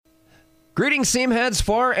Greetings, Seamheads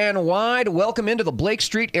far and wide. Welcome into the Blake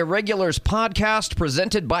Street Irregulars podcast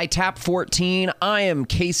presented by Tap 14. I am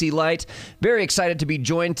Casey Light. Very excited to be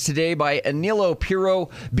joined today by Anilo Piro,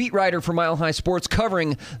 beat writer for Mile High Sports,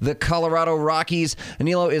 covering the Colorado Rockies.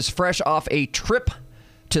 Anilo is fresh off a trip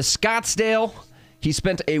to Scottsdale. He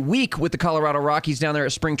spent a week with the Colorado Rockies down there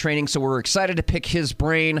at spring training, so we're excited to pick his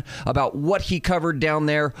brain about what he covered down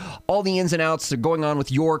there, all the ins and outs that are going on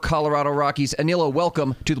with your Colorado Rockies. Anilo,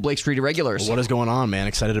 welcome to the Blake Street Irregulars. What is going on, man?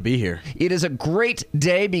 Excited to be here. It is a great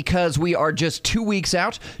day because we are just 2 weeks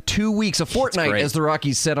out, 2 weeks, a fortnight, as the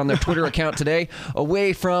Rockies said on their Twitter account today,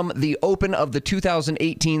 away from the open of the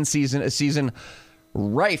 2018 season, a season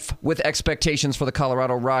rife with expectations for the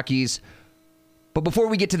Colorado Rockies. But before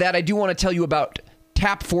we get to that, I do want to tell you about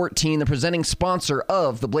Tap 14, the presenting sponsor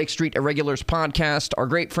of the Blake Street Irregulars podcast. Our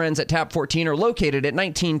great friends at Tap 14 are located at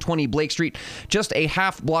 1920 Blake Street, just a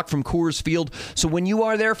half block from Coors Field. So when you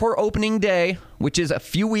are there for opening day, which is a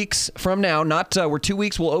few weeks from now, we're 2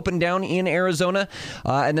 weeks, we'll open down in Arizona,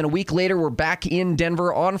 and then a week later, we're back in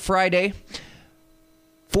Denver on Friday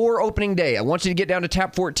for opening day. I want you to get down to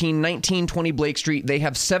Tap 14, 1920 Blake Street. They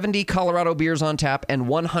have 70 Colorado beers on tap and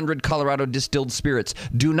 100 Colorado distilled spirits.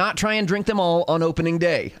 Do not try and drink them all on opening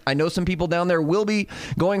day. I know some people down there will be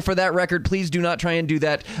going for that record. Please do not try and do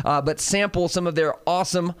that, but sample some of their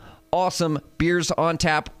awesome beers on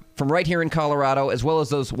tap from right here in Colorado, as well as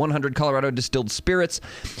those 100 Colorado distilled spirits.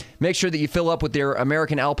 Make sure that you fill up with their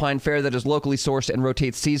American Alpine fare that is locally sourced and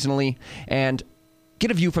rotates seasonally, and get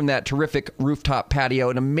a view from that terrific rooftop patio.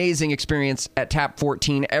 An amazing experience at Tap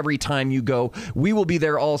 14 every time you go. We will be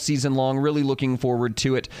there all season long. Really looking forward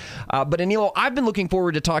to it. But Anilo, I've been looking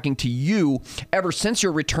forward to talking to you ever since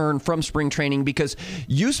your return from spring training, because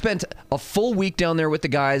you spent a full week down there with the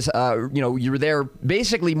guys. You were there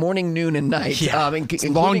basically morning, noon, and night. Yeah,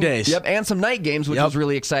 long days. Yep, and some night games, which was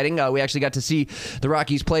really exciting. We actually got to see the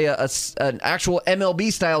Rockies play an actual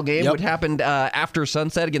MLB-style game, which happened after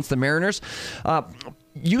sunset against the Mariners.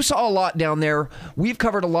 You saw a lot down there. We've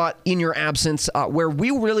covered a lot in your absence. Where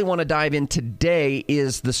we really want to dive in today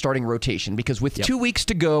is the starting rotation, because with 2 weeks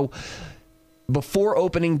to go before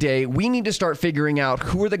opening day, we need to start figuring out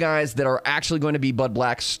who are the guys that are actually going to be Bud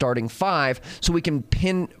Black's starting five, so we can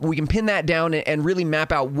pin that down and really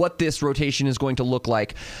map out what this rotation is going to look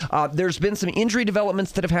like. There's been some injury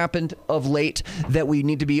developments that have happened of late that we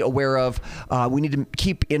need to be aware of. We need to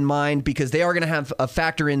keep in mind, because they are going to have a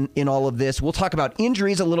factor in all of this. We'll talk about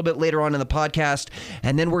injuries a little bit later on in the podcast,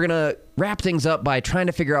 and then we're going to wrap things up by trying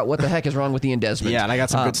to figure out what the heck is wrong with Ian Desmond. Yeah, and I got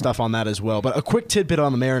some good stuff on that as well. But a quick tidbit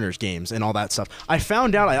on the Mariners games and all that stuff. I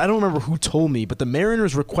found out, I don't remember who told me, but the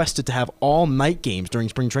Mariners requested to have all night games during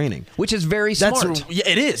spring training, which is very smart. Yeah,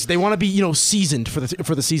 it is. They want to be seasoned for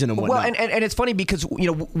the season and whatnot. Well, and it's funny because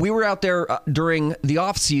we were out there during the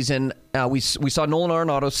off season. We saw Nolan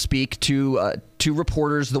Arenado speak to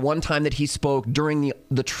reporters the one time that he spoke during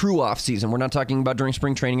the true offseason. We're not talking about during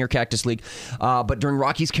spring training or Cactus League, but during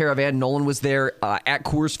Rockies Caravan, Nolan was there at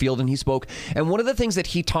Coors Field, and he spoke. And one of the things that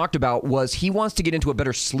he talked about was he wants to get into a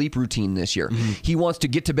better sleep routine this year. Mm-hmm. He wants to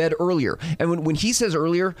get to bed earlier. And when he says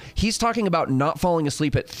earlier, he's talking about not falling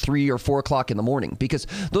asleep at 3 or 4 o'clock in the morning, because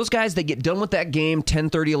those guys, they get done with that game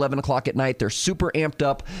 10:30, 11 o'clock at night. They're super amped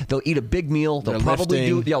up. They'll eat a big meal. They'll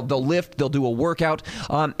they'll lift. They'll do a workout.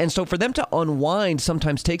 And so for them to unwind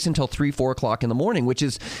sometimes takes until 3, 4 o'clock in the morning, which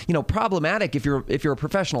is, problematic if you're a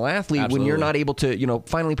professional athlete. Absolutely. When you're not able to,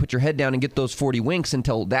 finally put your head down and get those 40 winks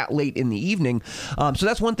until that late in the evening. So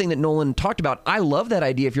that's one thing that Nolan talked about. I love that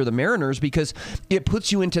idea if you're the Mariners, because it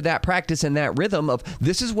puts you into that practice and that rhythm of,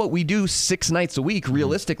 this is what we do 6 nights a week,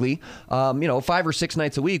 realistically. 5 or 6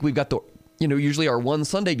 nights a week. We've got usually our one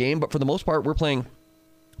Sunday game, but for the most part, we're playing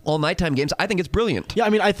all nighttime games. I think it's brilliant. Yeah,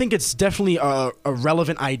 I think it's definitely a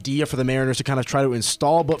relevant idea for the Mariners to kind of try to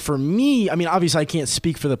install. But for me, obviously I can't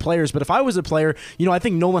speak for the players, but if I was a player, I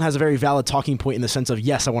think Nolan has a very valid talking point in the sense of,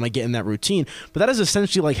 yes, I want to get in that routine. But that is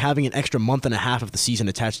essentially like having an extra month and a half of the season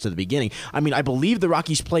attached to the beginning. I believe the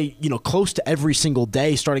Rockies play, close to every single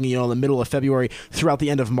day starting, in the middle of February throughout the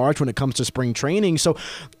end of March when it comes to spring training. So,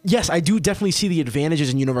 yes, I do definitely see the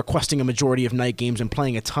advantages in, requesting a majority of night games and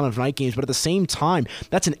playing a ton of night games. But at the same time,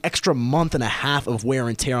 that's an extra month and a half of wear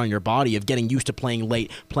and tear on your body, of getting used to playing late,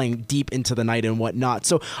 playing deep into the night and whatnot.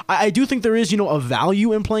 So I do think there is, a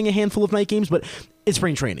value in playing a handful of night games, but it's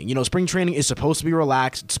spring training. Spring training is supposed to be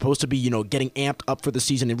relaxed. It's supposed to be, getting amped up for the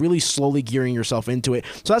season and really slowly gearing yourself into it.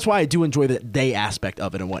 So that's why I do enjoy the day aspect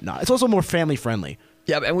of it and whatnot. It's also more family friendly.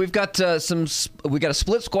 Yeah, and we've got a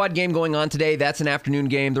split squad game going on today. That's an afternoon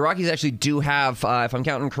game. The Rockies actually do have, if I'm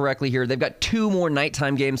counting correctly here, they've got 2 more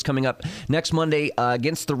nighttime games coming up next Monday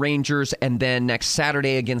against the Rangers, and then next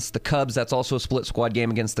Saturday against the Cubs. That's also a split squad game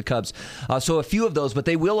against the Cubs. So a few of those, but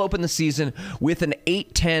they will open the season with an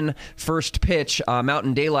 8:10 first pitch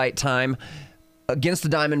Mountain Daylight Time against the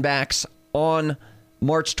Diamondbacks on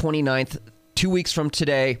March 29th, 2 weeks from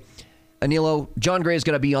today. Anilo, Jon Gray is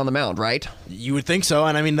going to be on the mound, right? You would think so,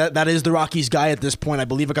 and I mean that is the Rockies guy at this point. I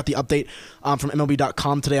believe I got the update from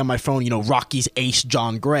MLB.com today on my phone. Rockies ace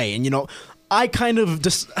Jon Gray, and I kind of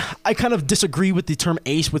disagree with the term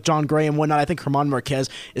ace with Jon Gray and whatnot. I think German Marquez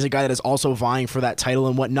is a guy that is also vying for that title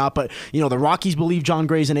and whatnot. But the Rockies believe Jon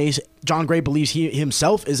Gray's an ace. Jon Gray believes he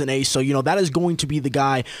himself is an ace. So that is going to be the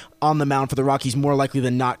guy on the mound for the Rockies more likely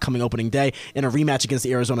than not coming opening day in a rematch against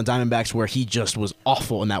the Arizona Diamondbacks, where he just was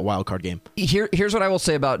awful in that wild card game. Here's what I will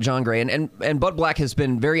say about Jon Gray, and Bud Black has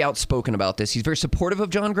been very outspoken about this. He's very supportive of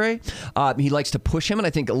Jon Gray. He likes to push him, and I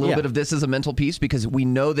think a little bit of this is a mental piece because we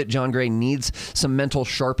know that Jon Gray needs some mental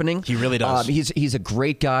sharpening. He really does. He's a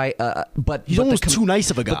great guy, but he's almost too nice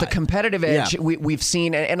of a guy. But the competitive edge we've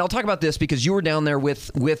seen, and I'll talk about this because you were down there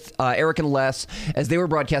with Eric and Les as they were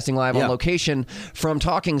broadcasting live on location from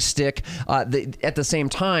Talking Stick at the same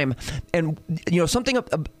time. And something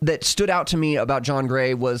that stood out to me about Jon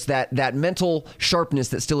Gray was that mental sharpness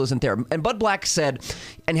that still isn't there. And Bud Black said,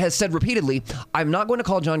 and has said repeatedly, I'm not going to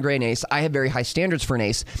call Jon Gray an ace. I have very high standards for an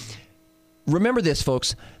ace. Remember this,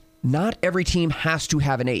 folks. Not every team has to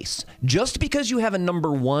have an ace. Just because you have a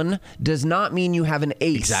number 1 does not mean you have an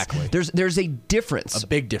ace. Exactly. There's a difference. A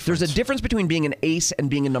big difference. There's a difference between being an ace and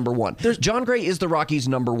being a number 1. Jon Gray is the Rockies'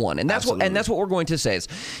 number 1, and that's what we're going to say.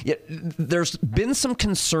 There's been some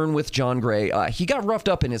concern with Jon Gray. He got roughed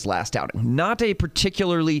up in his last outing. Not a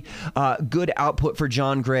particularly good output for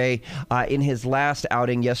Jon Gray in his last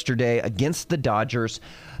outing yesterday against the Dodgers.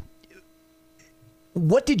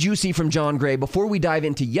 What did you see from Jon Gray before we dive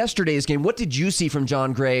into yesterday's game? What did you see from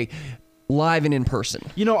Jon Gray live and in person?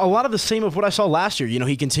 A lot of the same of what I saw last year.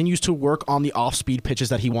 He continues to work on the off-speed pitches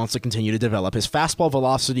that he wants to continue to develop. His fastball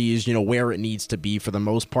velocity is, where it needs to be for the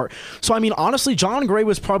most part. So, I mean, honestly, Jon Gray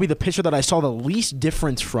was probably the pitcher that I saw the least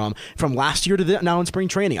difference from last year to now in spring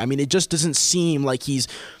training. I mean, it just doesn't seem like he's...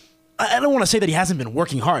 I don't want to say that he hasn't been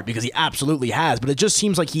working hard because he absolutely has, but it just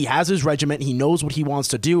seems like he has his regiment, he knows what he wants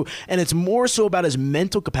to do, and it's more so about his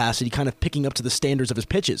mental capacity kind of picking up to the standards of his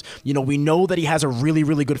pitches. We know that he has a really,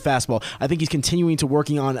 really good fastball. I think he's continuing to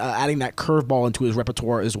working on adding that curveball into his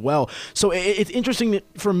repertoire as well. So it's interesting that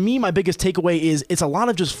for me, my biggest takeaway is it's a lot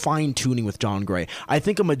of just fine-tuning with Jon Gray. I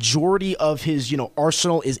think a majority of his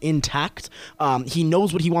arsenal is intact. He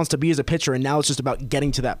knows what he wants to be as a pitcher, and now it's just about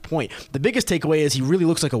getting to that point. The biggest takeaway is he really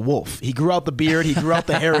looks like a wolf. He grew out the beard. He grew out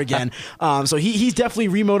the hair again. So he's definitely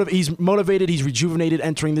he's motivated. He's rejuvenated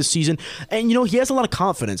entering this season. And, he has a lot of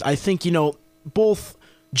confidence. I think, both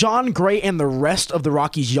Jon Gray and the rest of the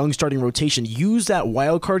Rockies' young starting rotation use that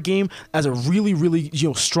wild card game as a really, really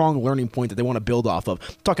strong learning point that they want to build off of.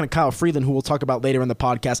 I'm talking to Kyle Freeland, who we'll talk about later in the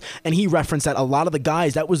podcast, and he referenced that a lot of the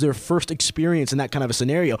guys, that was their first experience in that kind of a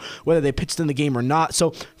scenario, whether they pitched in the game or not.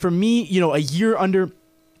 So for me, a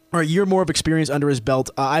year more of experience under his belt.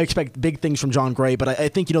 I expect big things from Jon Gray, but I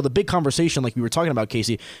think, the big conversation, like we were talking about,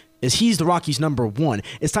 Casey, is he's the Rockies' number 1.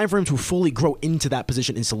 It's time for him to fully grow into that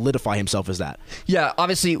position and solidify himself as that. Yeah,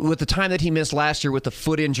 obviously, with the time that he missed last year with the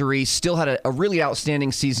foot injury, still had a really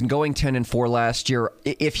outstanding season, going 10-4 last year.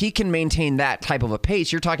 If he can maintain that type of a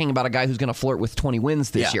pace, you're talking about a guy who's going to flirt with 20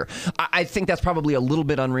 wins this year. I think that's probably a little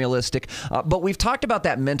bit unrealistic, but we've talked about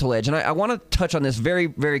that mental edge, and I want to touch on this very,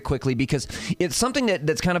 very quickly because it's something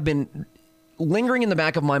that's kind of been lingering in the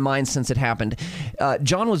back of my mind since it happened.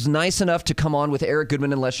 Jon was nice enough to come on with Eric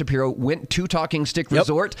Goodman and Les Shapiro, went to Talking Stick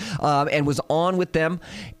Resort, and was on with them.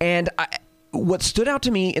 And what stood out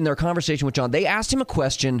to me in their conversation with Jon, they asked him a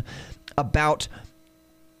question about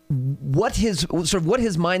what his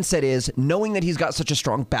mindset is, knowing that he's got such a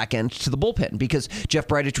strong back end to the bullpen, because Jeff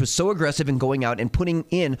Bridich was so aggressive in going out and putting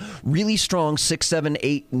in really strong 6th, 7th,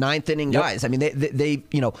 8th, 9th inning guys. I mean, they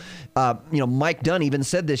Mike Dunn even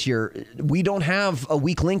said this year, we don't have a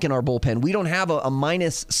weak link in our bullpen. We don't have a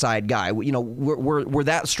minus side guy. We're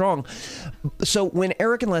that strong. So when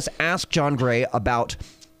Eric and Les asked Jon Gray about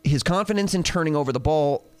his confidence in turning over the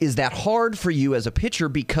ball, is that hard for you as a pitcher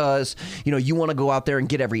because, you want to go out there and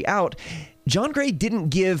get every out? Jon Gray didn't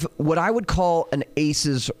give what I would call an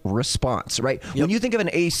ace's response, right? When you think of an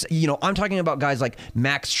ace, I'm talking about guys like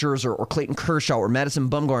Max Scherzer or Clayton Kershaw or Madison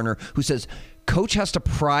Bumgarner, who says, coach has to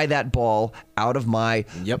pry that ball out of my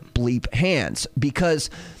bleep hands, because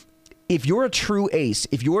if you're a true ace,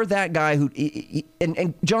 if you're that guy who,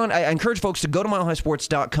 and John, I encourage folks to go to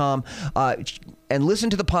milehighsports.com and listen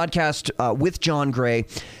to the podcast with John Gray,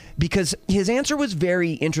 because his answer was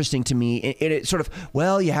very interesting to me. It sort of,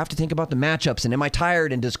 well, you have to think about the matchups, and am I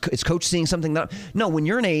tired, and is coach seeing something that, no, when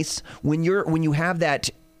you're an ace, when you have that,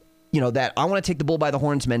 that I want to take the bull by the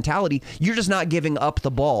horns mentality, you're just not giving up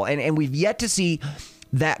the ball. And we've yet to see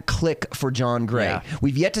that click for John Gray. Yeah.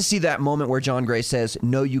 We've yet to see that moment where John Gray says,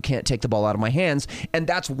 no, you can't take the ball out of my hands. And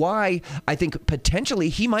that's why I think potentially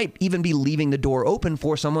he might even be leaving the door open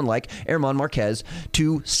for someone like German Marquez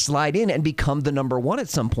to slide in and become the number one at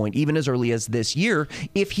some point, even as early as this year,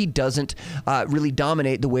 if he doesn't really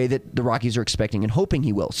dominate the way that the Rockies are expecting and hoping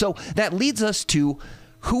he will. So that leads us to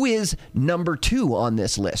who is number two on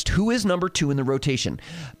this list? Who is number two in the rotation?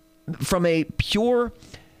 From a pure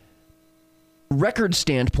record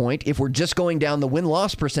standpoint, if we're just going down the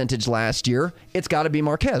win-loss percentage last year, it's got to be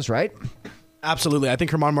Marquez, right? Absolutely. I think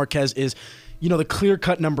German Marquez is, the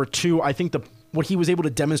clear-cut number two. I think what he was able to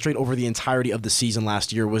demonstrate over the entirety of the season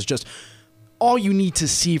last year was just all you need to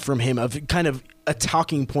see from him, of kind of a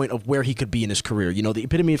talking point of where he could be in his career. The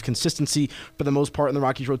epitome of consistency for the most part in the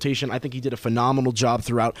Rockies rotation. I think he did a phenomenal job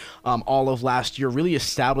throughout all of last year, really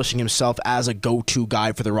establishing himself as a go-to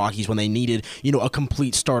guy for the Rockies when they needed, a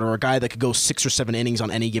complete starter, a guy that could go 6 or 7 innings on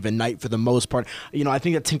any given night for the most part. I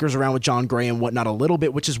think that tinkers around with John Gray and whatnot a little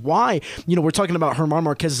bit, which is why, we're talking about German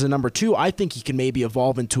Marquez as a number two. I think he can maybe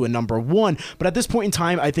evolve into a number one, but at this point in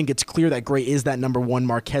time, I think it's clear that Gray is that number one,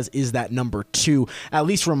 Marquez is that number two, at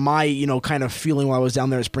least from my, kind of feeling while I was down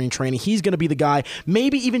there at spring training. He's going to be the guy.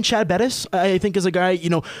 Maybe even Chad Bettis, I think, is a guy,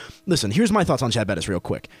 listen, here's my thoughts on Chad Bettis real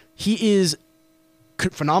quick. He is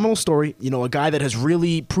phenomenal story, a guy that has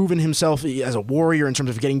really proven himself as a warrior in terms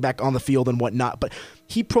of getting back on the field and whatnot, but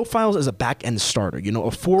he profiles as a back-end starter,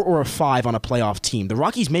 a 4 or a 5 on a playoff team. The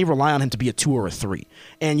Rockies may rely on him to be a 2 or a 3.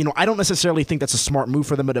 And, I don't necessarily think that's a smart move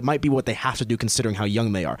for them, but it might be what they have to do considering how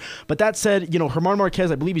young they are. But that said, German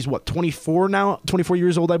Marquez, I believe he's 24 now? 24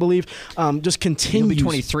 years old, I believe. Just continues. He'll be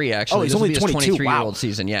 23, actually. Oh, he's only 22. 23-year-old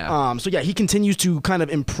season, yeah. So, yeah, he continues to kind of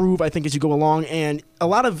improve, I think, as you go along. And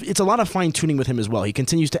it's a lot of fine-tuning with him as well. He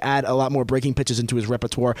continues to add a lot more breaking pitches into his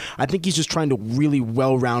repertoire. I think he's just trying to really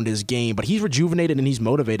well-round his game. But he's rejuvenated and he's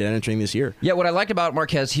motivated entering this year. Yeah, what I liked about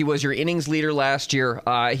Marquez, he was your innings leader last year.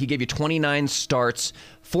 He gave you 29 starts,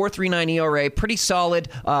 4.39 ERA, pretty solid,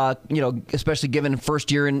 especially given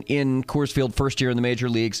first year in Coors Field, first year in the major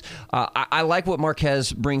leagues. I like what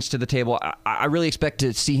Marquez brings to the table. I really expect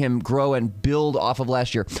to see him grow and build off of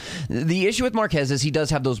last year. The issue with Marquez is he does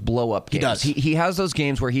have those blow-up games. He does. He has those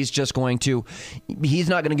games where he's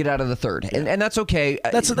not going to get out of the third, and that's okay.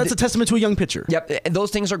 That's a testament to a young pitcher. Yep, and those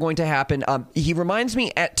things are going to happen. He reminds me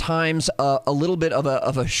at times a little bit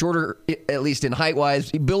of a shorter, at least in height-wise,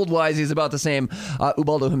 build-wise, he's about the same,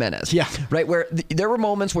 Ubaldo Jimenez. Yeah. Right, where there were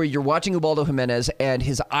moments where you're watching Ubaldo Jimenez and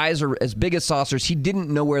his eyes are as big as saucers. He didn't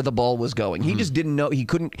know where the ball was going. He just didn't know. He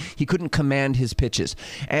couldn't command his pitches.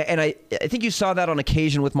 And I think you saw that on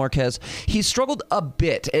occasion with Marquez. He struggled a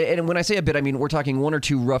bit. And when I say a bit, I mean we're talking 1 or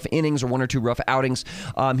 2 rough innings or 1 or 2 rough outings.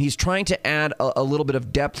 He's trying to add a little bit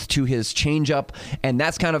of depth to his changeup, and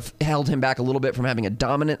that's kind of held him back a little bit from having a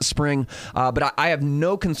dominant spring. But I have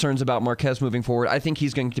no concerns about Marquez moving forward. I think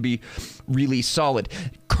he's going to be really solid.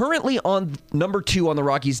 Currently on number 2 on the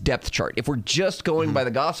Rockies depth chart, if we're just going by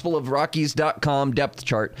the gospel of Rockies.com depth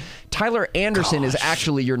chart, Tyler Anderson is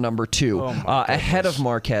actually your number 2, ahead of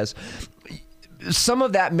Marquez. Some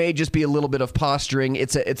of that may just be a little bit of posturing.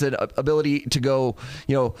 It's an ability to go,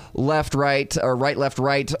 left, right, or right, left,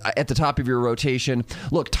 right at the top of your rotation.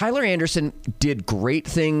 Look, Tyler Anderson did great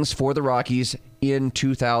things for the Rockies in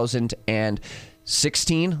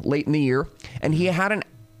 2016, late in the year, and he had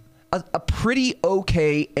a pretty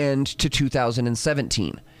okay end to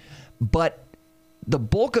 2017. But the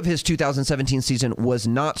bulk of his 2017 season was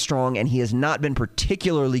not strong, and he has not been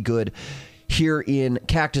particularly good here in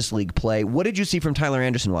Cactus League play. What did you see from Tyler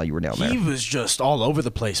Anderson while you were down there? He was just all over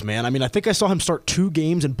the place, man. I mean, I think I saw him start 2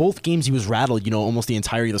 games. In both games, he was rattled, almost the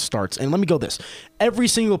entirety of the starts. And let me go this. Every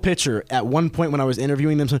single pitcher, at one point when I was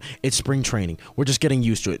interviewing them, said, it's spring training. We're just getting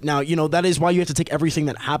used to it. Now, that is why you have to take everything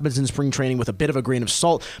that happens in spring training with a bit of a grain of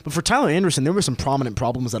salt. But for Tyler Anderson, there were some prominent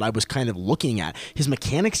problems that I was kind of looking at. His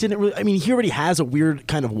mechanics didn't really... I mean, he already has a weird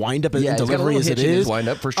kind of wind-up and delivery as it is. His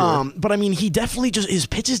wind-up, for sure. But, I mean, he definitely just... His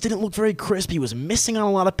pitches didn't look very crisp. He was missing on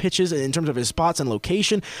a lot of pitches in terms of his spots and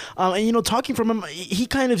location. And, talking from him, he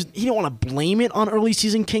didn't want to blame it on early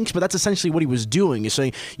season kinks, but that's essentially what he was doing. He's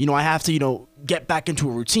saying, I have to, get back into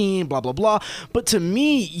a routine, blah, blah, blah. But to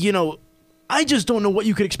me, I just don't know what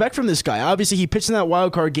you could expect from this guy. Obviously, he pitched in that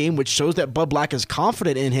wild card game, which shows that Bud Black is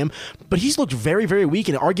confident in him, but he's looked very, very weak,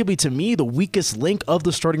 and arguably to me, the weakest link of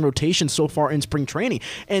the starting rotation so far in spring training.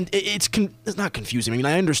 And it's not confusing. I mean,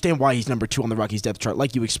 I understand why he's number 2 on the Rockies depth chart.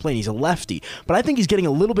 Like you explained, he's a lefty, but I think he's getting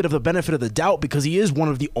a little bit of the benefit of the doubt because he is one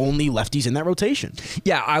of the only lefties in that rotation.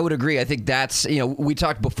 Yeah, I would agree. I think that's, we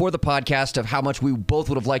talked before the podcast of how much we both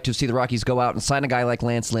would have liked to see the Rockies go out and sign a guy like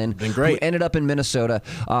Lance Lynn, who ended up in Minnesota,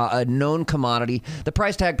 a known commodity. The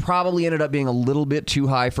price tag probably ended up being a little bit too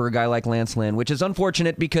high for a guy like Lance Lynn, which is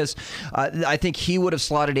unfortunate because I think he would have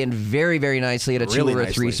slotted in very, very nicely at a 2 or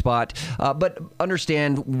a 3 spot. But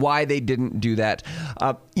understand why they didn't do that.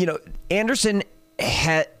 Anderson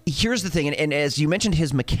here's the thing, and as you mentioned,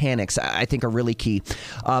 his mechanics, I think, are really key.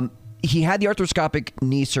 He had the arthroscopic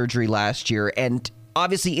knee surgery last year, and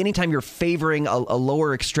obviously, anytime you're favoring a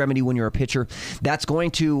lower extremity when you're a pitcher, that's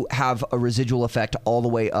going to have a residual effect all the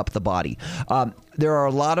way up the body. There are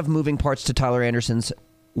a lot of moving parts to Tyler Anderson's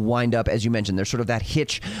wind up, as you mentioned. There's sort of that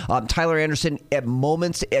hitch. Tyler Anderson, at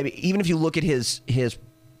moments, even if you look at his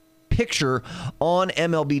picture on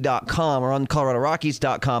MLB.com or on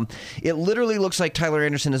ColoradoRockies.com, it literally looks like Tyler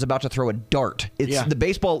Anderson is about to throw a dart. The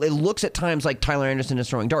baseball, it looks at times like Tyler Anderson is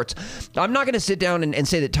throwing darts. I'm not going to sit down and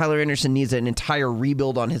say that Tyler Anderson needs an entire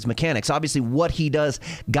rebuild on his mechanics. Obviously, what he does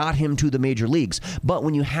got him to the major leagues. But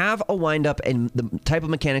when you have a windup and the type of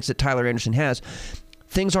mechanics that Tyler Anderson has,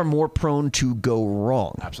 things are more prone to go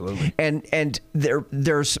wrong. Absolutely. And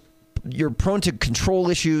you're prone to control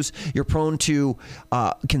issues. You're prone to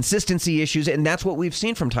consistency issues, and that's what we've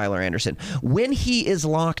seen from Tyler Anderson. When he is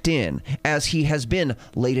locked in, as he has been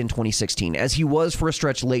late in 2016, as he was for a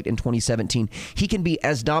stretch late in 2017, he can be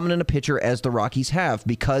as dominant a pitcher as the Rockies have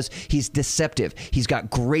because he's deceptive. He's got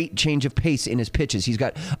great change of pace in his pitches. He's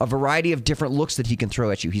got a variety of different looks that he can throw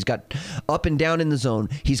at you. He's got up and down in the zone.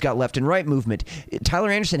 He's got left and right movement. Tyler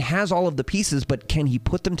Anderson has all of the pieces, but can he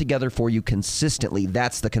put them together for you consistently?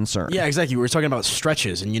 That's the concern. Yeah, exactly. We were talking about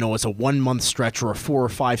stretches, and it's a 1-month stretch or a 4 or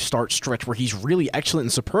 5 start stretch where he's really excellent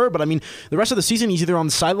and superb. But I mean, the rest of the season, he's either on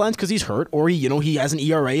the sidelines because he's hurt, or he has an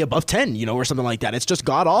ERA above 10, or something like that. It's just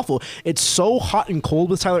god awful. It's so hot and cold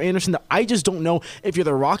with Tyler Anderson that I just don't know if you're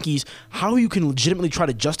the Rockies how you can legitimately try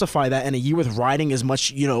to justify that in a year with riding as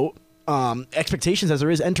much, expectations as there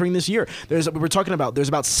is entering this year. There's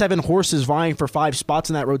about 7 horses vying for 5 spots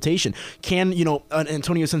in that rotation. Can an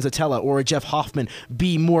Antonio Senzatella or a Jeff Hoffman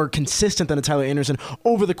be more consistent than a Tyler Anderson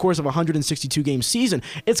over the course of a 162 game season?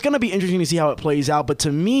 It's going to be interesting to see how it plays out, but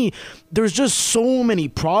to me, there's just so many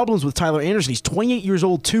problems with Tyler Anderson. He's 28 years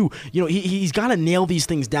old too. He's got to nail these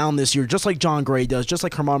things down this year, just like John Gray does, just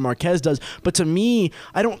like German Marquez does. But to me,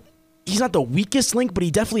 he's not the weakest link, but he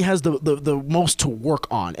definitely has the most to work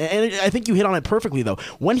on. And I think you hit on it perfectly, though.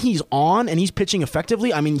 When he's on and he's pitching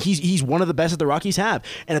effectively, I mean, he's one of the best that the Rockies have.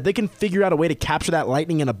 And if they can figure out a way to capture that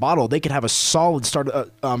lightning in a bottle, they could have a solid start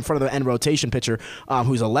front of the end rotation pitcher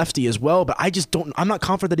who's a lefty as well. But I'm not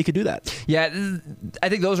confident that he could do that. Yeah, I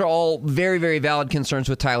think those are all very, very valid concerns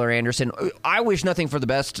with Tyler Anderson. I wish nothing but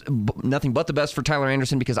the best for Tyler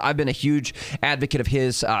Anderson because I've been a huge advocate of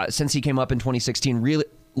his since he came up in 2016. Really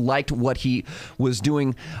liked what he was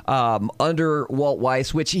doing under Walt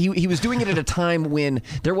Weiss, which he was doing it at a time when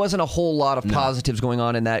there wasn't a whole lot of positives going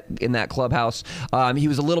on in that clubhouse. He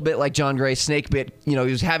was a little bit like John Gray, snake bit. He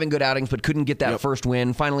was having good outings but couldn't get that first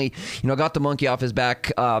win. Finally, got the monkey off his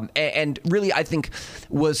back, and really I think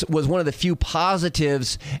was one of the few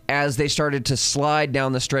positives as they started to slide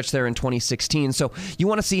down the stretch there in 2016. So you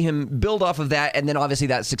want to see him build off of that, and then obviously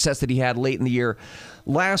that success that he had late in the year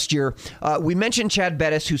last year. We mentioned Chad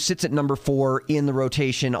Bettis, who sits at number 4 in the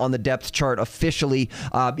rotation on the depth chart officially.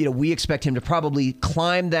 We expect him to probably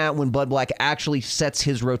climb that when Bud Black actually sets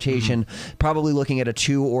his rotation, probably looking at a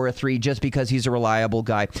 2 or a 3 just because he's a reliable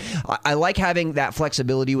guy. I like having that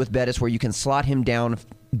flexibility with Bettis where you can slot him down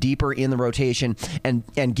deeper in the rotation and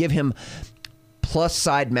give him plus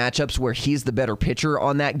side matchups where he's the better pitcher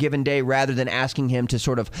on that given day rather than asking him to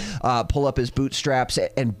sort of pull up his bootstraps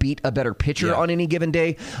and beat a better pitcher on any given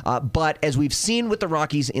day. But as we've seen with the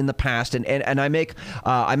Rockies in the past, and I make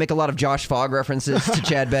a lot of Josh Fogg references to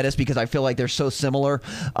Chad Bettis because I feel like they're so similar.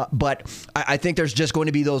 But I think there's just going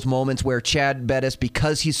to be those moments where Chad Bettis,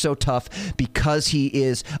 because he's so tough, because he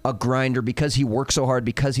is a grinder, because he works so hard,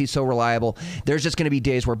 because he's so reliable, there's just going to be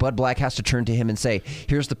days where Bud Black has to turn to him and say,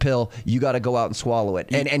 here's the pill, you got to go out and swallow it,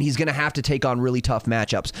 and he's going to have to take on really tough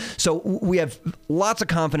matchups. So we have lots of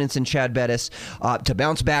confidence in Chad Bettis to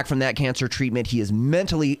bounce back from that cancer treatment. He is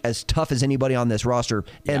mentally as tough as anybody on this roster.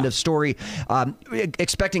 End of story.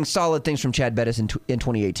 Expecting solid things from Chad Bettis in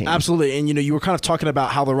 2018. Absolutely, and you were kind of talking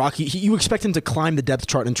about how the Rockies, you expect him to climb the depth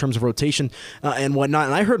chart in terms of rotation and whatnot.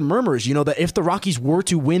 And I heard murmurs, that if the Rockies were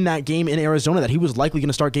to win that game in Arizona, that he was likely going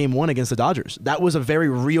to start Game 1 against the Dodgers. That was a very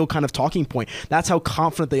real kind of talking point. That's how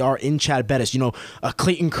confident they are in Chad Bettis. A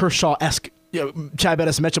Clayton Kershaw-esque Chad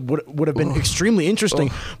Bettis matchup would have been extremely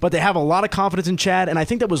interesting, but they have a lot of confidence in Chad, and I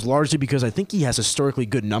think that was largely because I think he has historically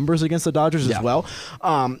good numbers against the Dodgers as well.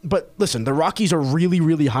 But listen, the Rockies are really,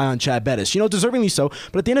 really high on Chad Bettis, deservingly so,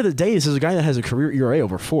 but at the end of the day, this is a guy that has a career ERA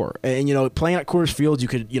over 4, and playing at Coors Field, you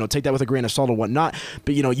could take that with a grain of salt and whatnot,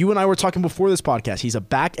 but you and I were talking before this podcast, he's a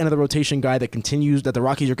back end of the rotation guy that the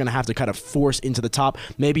Rockies are going to have to kind of force into the top,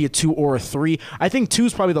 maybe a 2 or a 3. I think 2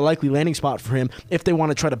 is probably the likely landing spot for him if they want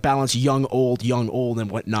to try to balance young, old, and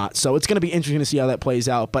whatnot. So it's going to be interesting to see how that plays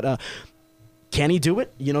out. But can he do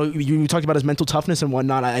it? You talked about his mental toughness and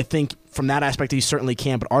whatnot. I think from that aspect, he certainly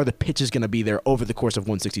can. But are the pitches going to be there over the course of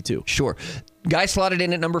 162? Sure. Guy slotted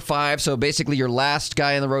in at number 5. So basically your last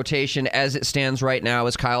guy in the rotation as it stands right now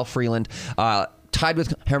is Kyle Freeland. Tied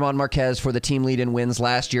with German Marquez for the team lead in wins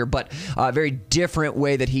last year, but a very different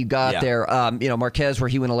way that he got there. Marquez, where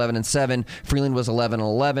he went 11-7. Freeland was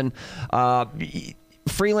 11-11.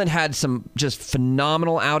 Freeland had some just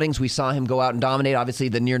phenomenal outings. We saw him go out and dominate. Obviously,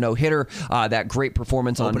 the near no-hitter, that great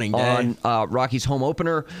performance on Rockies' home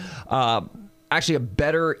opener. Actually, a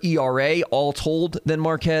better ERA, all told, than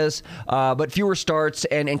Marquez, but fewer starts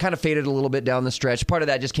and kind of faded a little bit down the stretch. Part of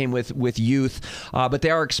that just came with youth, but they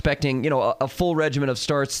are expecting a full regimen of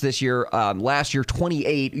starts this year. Last year,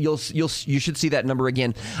 28. You should see that number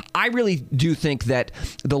again. I really do think that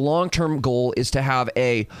the long-term goal is to have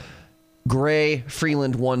a Gray,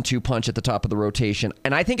 Freeland 1-2 punch at the top of the rotation.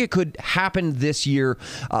 And I think it could happen this year,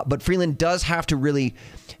 but Freeland does have to really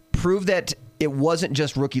prove that it wasn't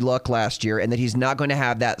just rookie luck last year and that he's not going to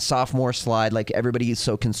have that sophomore slide like everybody is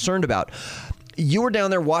so concerned about. You were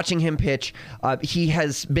down there watching him pitch. He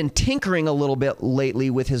has been tinkering a little bit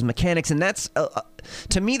lately with his mechanics, and that's,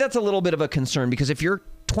 to me, that's a little bit of a concern because if you're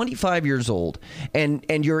 25 years old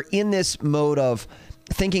and you're in this mode of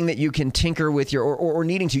thinking that you can tinker with your or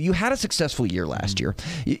needing to. You had a successful year last year.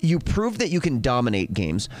 You proved that you can dominate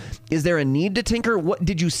games. Is there a need to tinker? What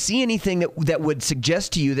did you see anything that would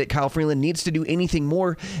suggest to you that Kyle Freeland needs to do anything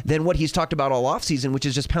more than what he's talked about all offseason, which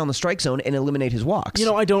is just pound the strike zone and eliminate his walks?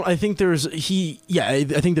 I don't. I think I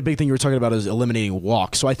think the big thing you were talking about is eliminating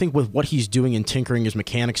walks. So I think with what he's doing and tinkering his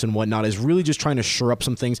mechanics and whatnot is really just trying to shore up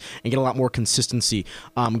some things and get a lot more consistency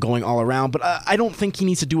going all around. But I don't think he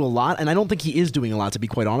needs to do a lot, and I don't think he is doing a lot, to be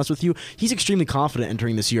quite honest with you. He's extremely confident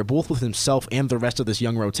entering this year, both with himself and the rest of this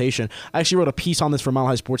young rotation. I actually wrote a piece on this for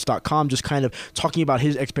MileHighSports.com, just kind of talking about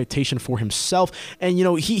his expectation for himself, and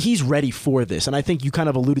he's ready for this. And I think you kind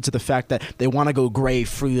of alluded to the fact that they want to go Gray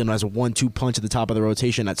Freeland as a 1-2 punch at the top of the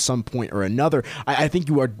rotation at some point or another. I think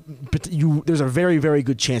there's a very, very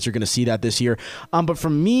good chance you're going to see that this year. But for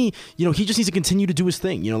me, he just needs to continue to do his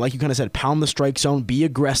thing. Like you kind of said, pound the strike zone, be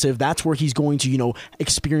aggressive. That's where he's going to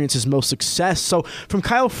experience his most success. So from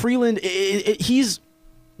Kyle Freeland, he's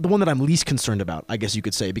the one that I'm least concerned about, I guess you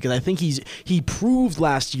could say, because I think he proved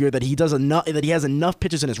last year that he has enough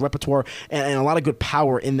pitches in his repertoire and a lot of good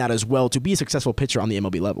power in that as well to be a successful pitcher on the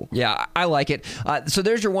MLB level. Yeah, I like it. So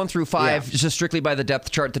there's your 1 through 5, just strictly by the depth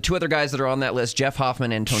chart. The 2 other guys that are on that list, Jeff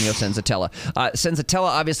Hoffman and Antonio Senzatella. Senzatella,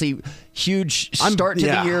 obviously, huge start to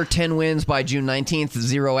the year, 10 wins by June 19th,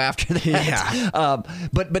 0 after that. Yeah.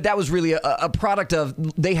 But that was really a product of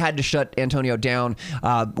they had to shut Antonio down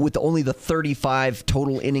with only the 35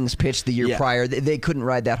 total innings pitched the year prior. They couldn't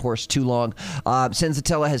ride that horse too long.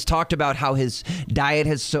 Senzatella has talked about how his diet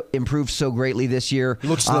has improved so greatly this year. He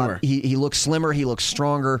looks slimmer. He looks slimmer. He looks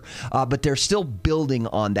stronger. But they're still building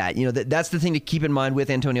on that. That's the thing to keep in mind with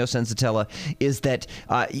Antonio Senzatella is that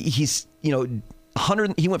he's,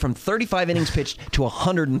 100. He went from 35 innings pitched to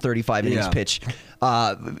 135 innings pitched.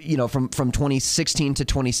 From 2016 to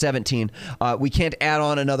 2017, we can't add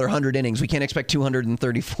on another 100 innings. We can't expect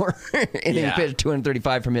 234 innings pitched,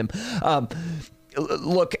 235 from him.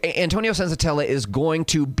 Look, Antonio Senzatella is going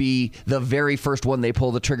to be the very first one they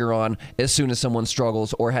pull the trigger on as soon as someone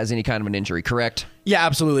struggles or has any kind of an injury, correct? Yeah,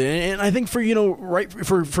 absolutely, and I think for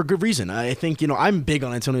good reason. I think I'm big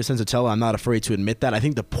on Antonio Senzatella. I'm not afraid to admit that. I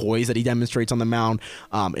think the poise that he demonstrates on the mound,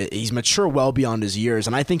 he's mature well beyond his years,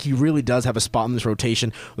 and I think he really does have a spot in this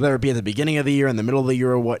rotation, whether it be at the beginning of the year, in the middle of the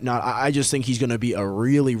year, or whatnot. I just think he's going to be a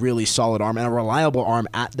really, really solid arm and a reliable arm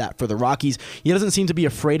at that for the Rockies. He doesn't seem to be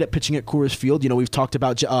afraid at pitching at Coors Field. We've talked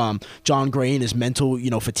about John Gray and his mental,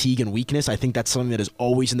 fatigue and weakness. I think that's something that is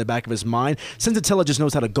always in the back of his mind. Senzatella just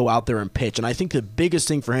knows how to go out there and pitch, and I think the biggest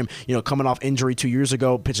thing for him, coming off injury 2 years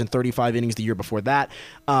ago, pitching 35 innings the year before that,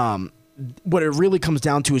 what it really comes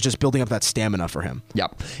down to is just building up that stamina for him.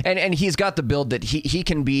 Yep. And he's got the build that he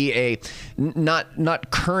can be a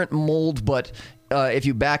not current mold, but if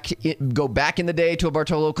you go back in the day to a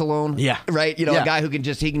Bartolo Colon, right? A guy who can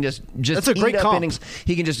just that's a great comp. Innings.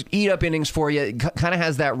 He can just eat up innings for you. Kind of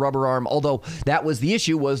has that rubber arm, although that was the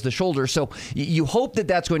issue, was the shoulder. So you hope that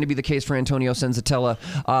that's going to be the case for Antonio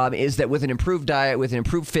Senzatella, is that with an improved diet, with an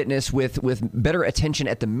improved fitness, with better attention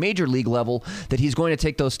at the major league level, that he's going to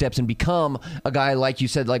take those steps and become a guy like you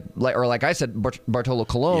said, like I said, Bartolo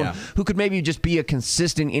Colon, who could maybe just be a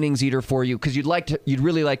consistent innings eater for you, because you'd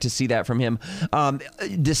really like to see that from him.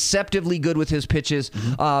 Deceptively good with his pitches.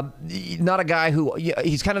 Not a guy who,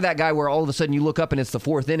 he's kind of that guy where all of a sudden you look up and it's the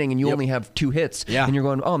fourth inning and you only have 2 hits. And you're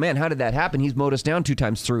going, oh man, how did that happen? He's mowed us down 2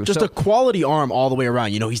 times through. Just a quality arm all the way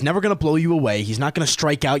around. He's never going to blow you away. He's not going to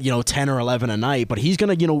strike out, 10 or 11 a night, but he's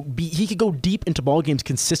going to, he could go deep into ball games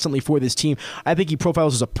consistently for this team. I think he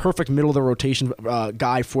profiles as a perfect middle of the rotation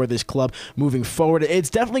guy for this club moving forward. It's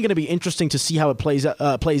definitely going to be interesting to see how it plays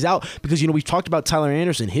out, because, we've talked about Tyler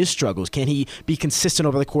Anderson, his struggles. Can he be consistent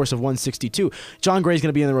over the course of 162? John Gray is going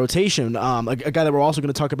to be in the rotation. A guy that we're also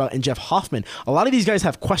going to talk about in Jeff Hoffman. A lot of these guys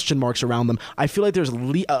have question marks around them. I feel like there's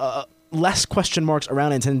less question marks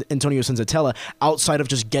around Antonio Senzatella outside of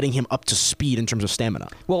just getting him up to speed in terms of stamina.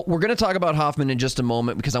 Well, we're going to talk about Hoffman in just a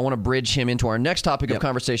moment, because I want to bridge him into our next topic of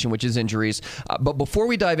conversation, which is injuries. But before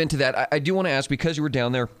we dive into that, I do want to ask, because you were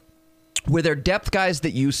down there, were there depth guys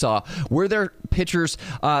that you saw? Were there pitchers?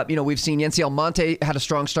 We've seen Yency Almonte had a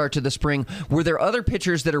strong start to the spring. Were there other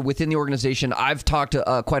pitchers that are within the organization? I've talked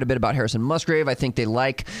quite a bit about Harrison Musgrave. I think they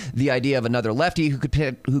like the idea of another lefty who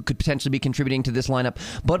could potentially be contributing to this lineup.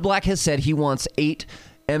 Bud Black has said he wants 8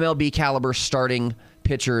 MLB caliber starting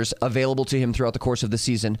pitchers available to him throughout the course of the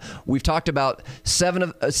season. We've talked about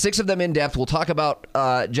 6 of them in depth. We'll talk about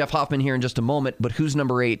Jeff Hoffman here in just a moment, but who's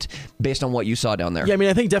number 8 based on what you saw down there? Yeah,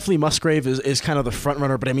 I think definitely Musgrave is kind of the front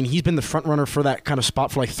runner, but he's been the front runner for that kind of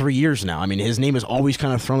spot for like 3 years now. His name is always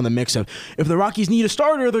kind of thrown in the mix of, if the Rockies need a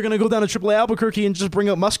starter, they're going to go down to AAA Albuquerque and just bring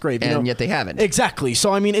up Musgrave. And yet they haven't. Exactly.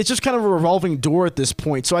 So, it's just kind of a revolving door at this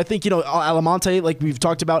point. So I think, Almonte, like we've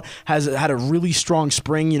talked about, has had a really strong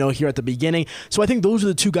spring, here at the beginning. So I think those are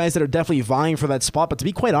the 2 guys that are definitely vying for that spot. But to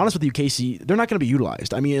be quite honest with you, Casey, they're not going to be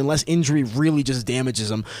utilized. Unless injury really just damages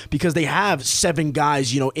them, because they have 7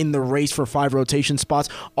 guys, in the race for 5 rotation spots,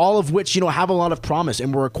 all of which, have a lot of promise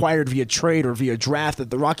and were acquired via trade or via draft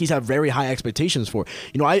that the Rockies have very high expectations for.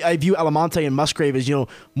 I view Almonte and Musgrave as,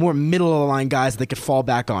 more middle of the line guys that they could fall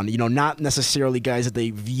back on, not necessarily guys that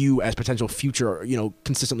they view as potential future,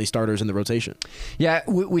 consistently starters in the rotation. Yeah,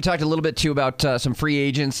 we talked a little bit too about some free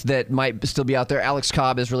agents that might still be out there. Alex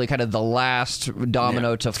Cobb is really kind of the last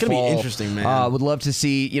domino to fall. It's going to be interesting, man. Would love to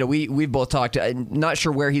see, we've both talked, not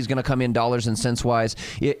sure where he's going to come in dollars and cents wise.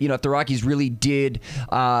 If the Rockies really did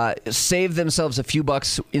save themselves a few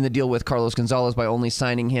bucks in the deal with Carlos Gonzalez by only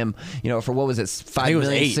signing him, for what was it, $5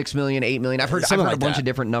 million, $6 million, $8 million. I've heard a bunch of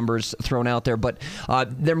different numbers thrown out there, but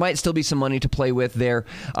there might still be some money to play with there.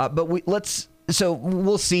 So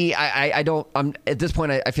we'll see. I'm at this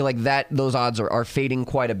point, I feel like those odds are fading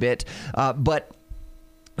quite a bit. But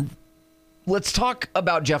let's talk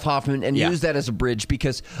about Jeff Hoffman and use that as a bridge,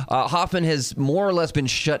 because Hoffman has more or less been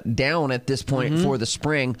shut down at this point for the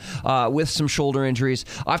spring with some shoulder injuries.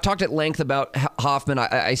 I've talked at length about Hoffman.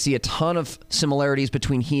 I see a ton of similarities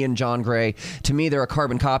between he and John Gray. To me, they're a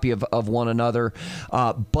carbon copy of one another.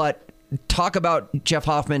 But talk about Jeff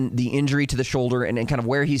Hoffman, the injury to the shoulder, and kind of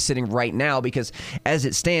where he's sitting right now, because as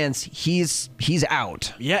it stands, he's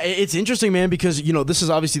out. Yeah, it's interesting, man, because, this is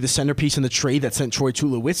obviously the centerpiece in the trade that sent Troy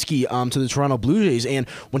Tulowitzki to the Toronto Blue Jays. And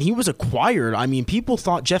when he was acquired, people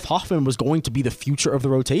thought Jeff Hoffman was going to be the future of the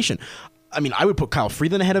rotation. I mean, I would put Kyle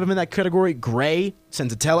Freeland ahead of him in that category. Gray,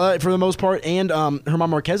 Senzatella for the most part, and German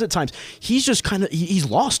Marquez at times. He's just kind of he's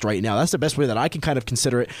lost right now. That's the best way that I can kind of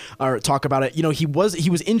consider it or talk about it. He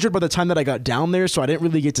was injured by the time that I got down there, so I didn't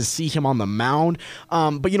really get to see him on the mound.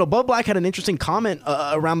 But Bud Black had an interesting comment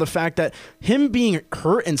around the fact that him being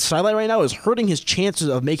hurt and sidelined right now is hurting his chances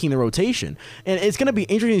of making the rotation. And it's going to be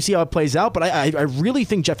interesting to see how it plays out. But I really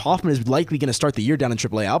think Jeff Hoffman is likely going to start the year down in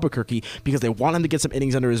AAA Albuquerque because they want him to get some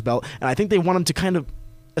innings under his belt, and I think they want him to kind of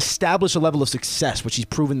establish a level of success, which he's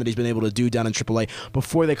proven that he's been able to do down in AAA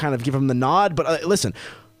before they kind of give him the nod. But listen,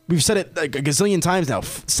 we've said it like a gazillion times now.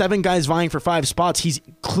 7 guys vying for 5 spots. He's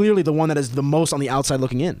clearly the one that is the most on the outside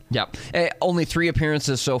looking in. Yeah. Only 3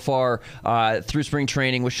 appearances so far through spring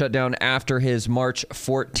training. Was shut down after his March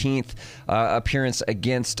 14th appearance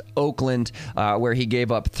against Oakland, where he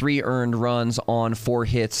gave up 3 earned runs on 4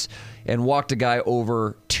 hits and walked a guy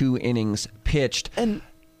over 2 innings pitched. And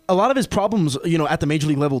a lot of his problems, at the major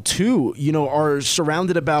league level too, are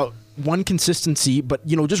surrounded about one, consistency, but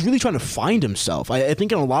just really trying to find himself. I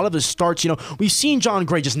think in a lot of his starts, we've seen John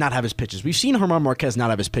Gray just not have his pitches. We've seen German Marquez not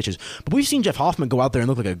have his pitches, but we've seen Jeff Hoffman go out there and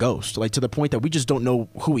look like a ghost, like to the point that we just don't know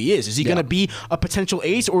who he is. Is he going to be a potential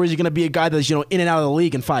ace, or is he going to be a guy that's in and out of the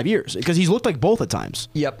league in 5 years? Because he's looked like both at times.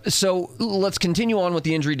 Yep. So let's continue on with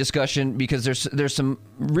the injury discussion because there's some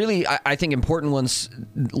really I think important ones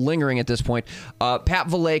lingering at this point. Pat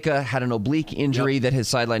Valaika had an oblique injury that has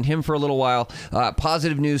sidelined him for a little while.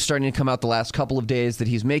 Positive news starting to come out the last couple of days that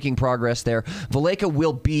he's making progress there. Valaika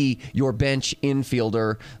will be your bench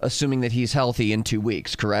infielder, assuming that he's healthy in 2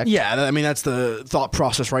 weeks, correct? Yeah, I mean, that's the thought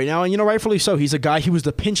process right now. And, rightfully so. He's a guy, he was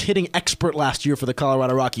the pinch hitting expert last year for the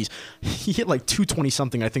Colorado Rockies. He hit like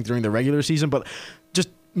 220-something, I think, during the regular season, but just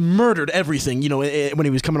murdered everything, when he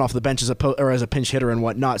was coming off the bench as a pinch hitter and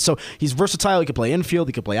whatnot. So he's versatile. He could play infield.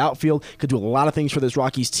 He could play outfield. Could do a lot of things for this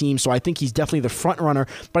Rockies team. So I think he's definitely the front runner.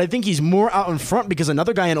 But I think he's more out in front because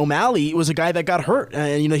another guy in O'Malley was a guy that got hurt.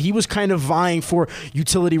 And, he was kind of vying for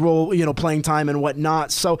utility role, playing time and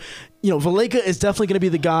whatnot. So Valaika is definitely going to be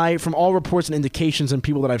the guy. From all reports and indications and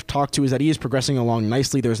people that I've talked to is that he is progressing along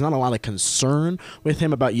nicely. There's not a lot of concern with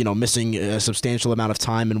him about, missing a substantial amount of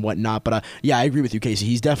time and whatnot. But yeah, I agree with you, Casey.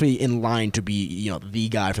 He's definitely in line to be, the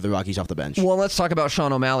guy for the Rockies off the bench. Well, let's talk about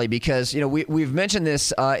Sean O'Malley because, we've mentioned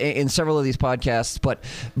this in several of these podcasts, but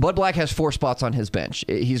Bud Black has 4 spots on his bench.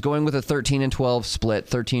 He's going with a 13 and 12 split,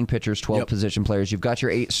 13 pitchers, 12 position players. You've got your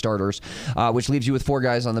 8 starters, which leaves you with 4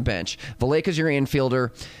 guys on the bench. Valaika's your infielder.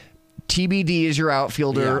 TBD is your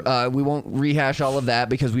outfielder. Yeah. We won't rehash all of that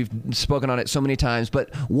because we've spoken on it so many times,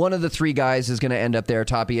 but one of the 3 guys is going to end up there,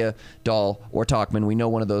 Tapia, Dahl, or Tauchman. We know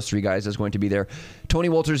one of those 3 guys is going to be there. Tony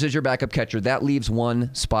Wolters is your backup catcher. That leaves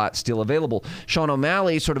 1 spot still available. Sean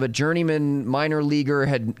O'Malley, sort of a journeyman minor leaguer,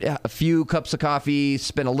 had a few cups of coffee,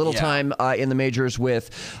 spent a little time in the majors with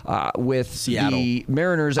Seattle. The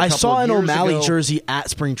Mariners I saw an O'Malley jersey at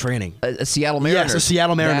spring training. A Seattle Mariners. Yes, a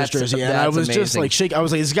Seattle Mariners jersey. And I was amazing. Just like shaking. I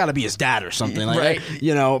was like, it's got to be his dad or something. Like,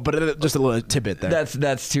 right. But just a little tidbit there.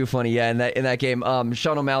 That's too funny. Yeah, in that game,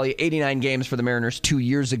 Sean O'Malley, 89 games for the Mariners 2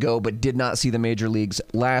 years ago, but did not see the major leagues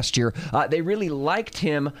last year. They really liked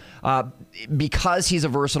him because he's a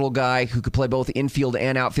versatile guy who could play both infield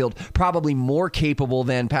and outfield, probably more capable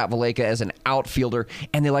than Pat Valaika as an outfielder,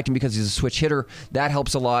 and they liked him because he's a switch hitter. That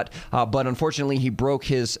helps a lot, but unfortunately he broke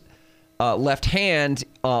his left hand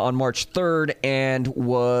on March 3rd and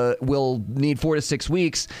will need 4 to 6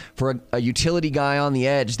 weeks for a utility guy on the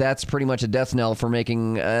edge. That's pretty much a death knell for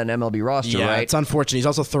making an MLB roster, right? Yeah, it's unfortunate. He's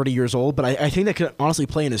also 30 years old, but I think that could honestly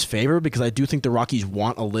play in his favor because I do think the Rockies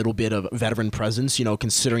want a little bit of veteran presence,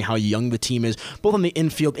 considering how young the team is, both on the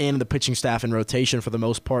infield and the pitching staff and rotation for the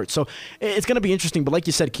most part. So it's going to be interesting, but like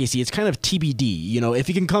you said, Casey, it's kind of TBD. If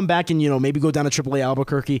he can come back and, maybe go down to AAA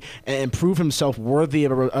Albuquerque and prove himself worthy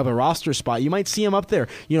of a roster spot, you might see him up there,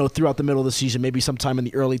 throughout the middle of the season, maybe sometime in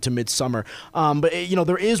the early to midsummer. But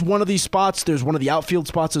there is one of these spots. There's one of the outfield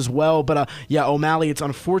spots as well. But O'Malley, it's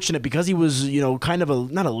unfortunate because he was, kind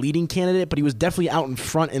of not a leading candidate, but he was definitely out in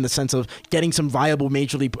front in the sense of getting some viable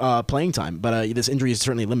major league playing time. But this injury has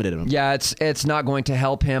certainly limited him. Yeah, it's not going to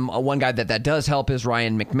help him. One guy that does help is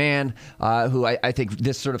Ryan McMahon, who I think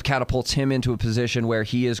this sort of catapults him into a position where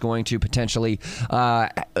he is going to potentially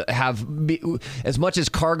have as much as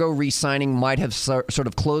Cargo re-signing might have sort sort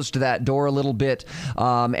of closed that door a little bit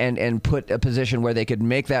and put a position where they could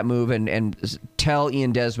make that move and tell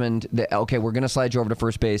Ian Desmond that, okay, we're going to slide you over to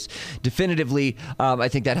first base definitively. I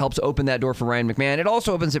think that helps open that door for Ryan McMahon. It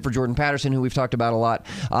also opens it for Jordan Patterson, who we've talked about a lot,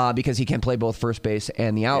 because he can play both first base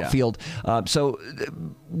and the outfield. So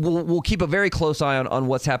we'll keep a very close eye on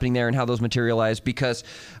what's happening there and how those materialize, because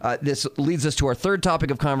this leads us to our third topic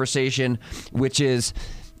of conversation, which is,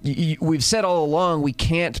 we've said all along we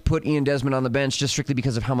can't put Ian Desmond on the bench just strictly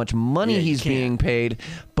because of how much money he's being paid.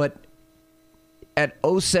 But at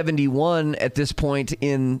 0-71 at this point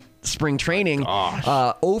in spring training,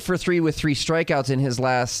 0 for 3 with 3 strikeouts in his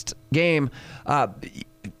last game,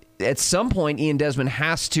 at some point Ian Desmond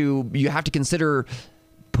you have to consider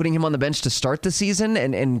putting him on the bench to start the season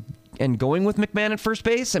and going with McMahon at first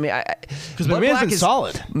base. I mean, because McMahon's been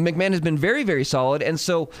solid. McMahon has been very, very solid, and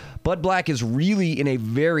so Bud Black is really in a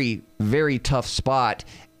very, very tough spot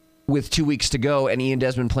with 2 weeks to go, and Ian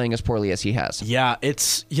Desmond playing as poorly as he has. Yeah,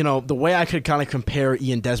 it's, the way I could kind of compare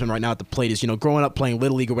Ian Desmond right now at the plate is, growing up playing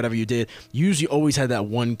Little League or whatever you did, you usually always had that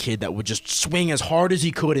one kid that would just swing as hard as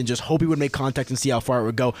he could and just hope he would make contact and see how far it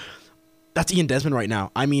would go. That's Ian Desmond right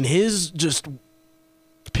now. I mean, his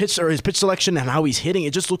pitch selection and how he's hitting,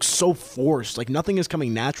 it just looks so forced. Like nothing is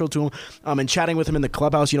coming natural to him. And chatting with him in the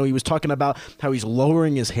clubhouse, he was talking about how he's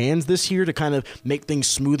lowering his hands this year to kind of make things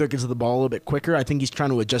smoother, get to the ball a little bit quicker. I think he's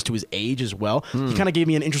trying to adjust to his age as well. He kind of gave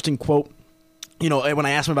me an interesting quote. When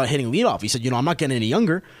I asked him about hitting leadoff, he said, I'm not getting any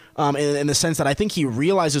younger, in the sense that I think he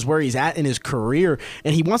realizes where he's at in his career,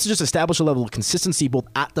 and he wants to just establish a level of consistency both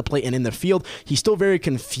at the plate and in the field. He's still very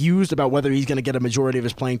confused about whether he's going to get a majority of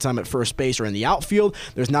his playing time at first base or in the outfield.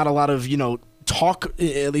 There's not a lot of, talk,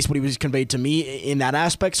 at least what he was conveyed to me in that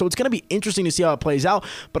aspect. So it's going to be interesting to see how it plays out.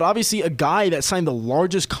 But obviously a guy that signed the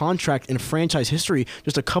largest contract in franchise history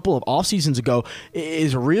just a couple of off seasons ago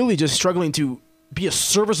is really just struggling to be a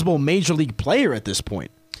serviceable major league player at this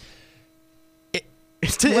point.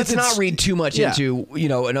 Let's not read too much into an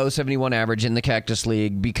 0.71 average in the Cactus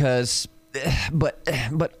League, because but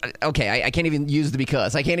okay, I can't even use the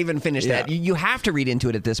because. I can't even finish that. You have to read into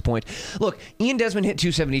it at this point. Look, Ian Desmond hit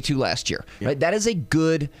 272 last year. Right? That is a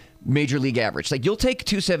good major league average. Like, you'll take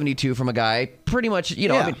 272 from a guy pretty much,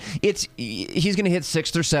 I mean, he's going to hit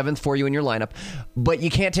 6th or 7th for you in your lineup, but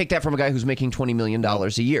you can't take that from a guy who's making $20 million a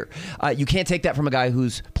year. You can't take that from a guy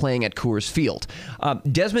who's playing at Coors Field.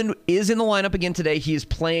 Desmond is in the lineup again today. He is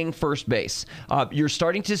playing first base. You're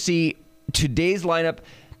starting to see today's lineup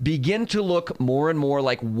begin to look more and more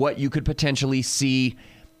like what you could potentially see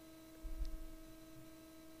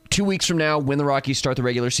 2 weeks from now when the Rockies start the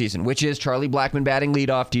regular season, which is Charlie Blackmon batting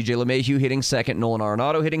leadoff, DJ LeMahieu hitting second, Nolan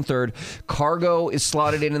Arenado hitting third. Cargo is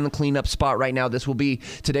slotted in the cleanup spot right now.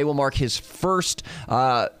 Today will mark his first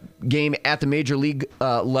game at the major league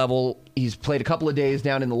level. He's played a couple of days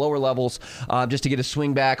down in the lower levels just to get his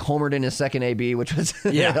swing back. Homered in his second AB, which was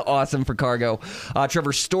awesome for Cargo.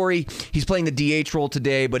 Trevor Story, he's playing the DH role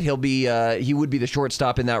today, but he would be the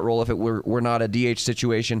shortstop in that role if it were not a DH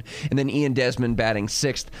situation. And then Ian Desmond batting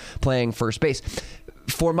 6th, playing first base.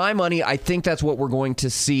 For my money, I think that's what we're going to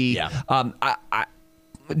see.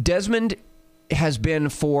 Desmond has been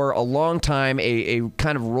for a long time a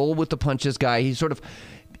kind of roll with the punches guy. He's sort of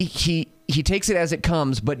he takes it as it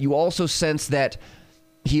comes, but you also sense that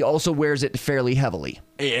he also wears it fairly heavily.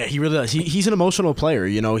 Yeah, he really does. He's an emotional player.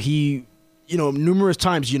 Numerous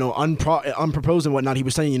times, unproposed and whatnot, he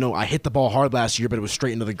was saying, I hit the ball hard last year, but it was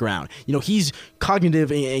straight into the ground. He's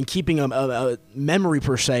cognitive and keeping a memory,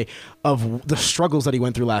 per se, of the struggles that he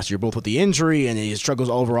went through last year, both with the injury and his struggles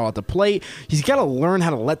overall at the plate. He's got to learn how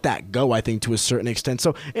to let that go, I think, to a certain extent.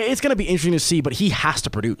 So it's going to be interesting to see, but he has to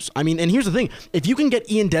produce. I mean, and here's the thing. If you can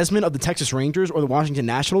get Ian Desmond of the Texas Rangers or the Washington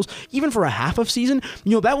Nationals, even for a half of season,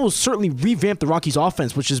 that will certainly revamp the Rockies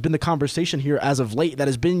offense, which has been the conversation here as of late that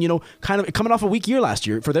has been, kind of coming off a weak year last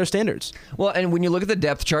year for their standards. Well, and when you look at the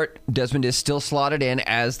depth chart, Desmond is still slotted in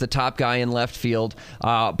as the top guy in left field,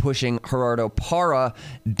 pushing Gerardo Parra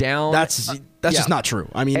down. That's just not true.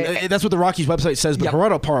 I mean, that's what the Rockies website says, but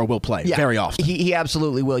Gerardo Parra will play very often. He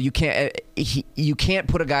absolutely will. You can't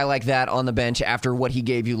put a guy like that on the bench after what he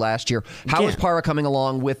gave you last year. How is Parra coming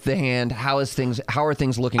along with the hand? How are things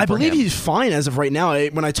looking for him? I believe he's fine as of right now.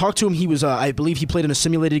 When I talked to him, he was I believe he played in a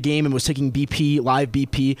simulated game and was taking live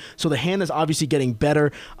BP. So the hand is obviously getting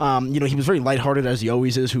better. He was very lighthearted, as he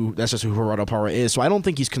always is. That's just who Gerardo Parra is. So I don't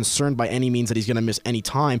think he's concerned by any means that he's going to miss any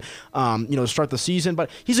time to start the season,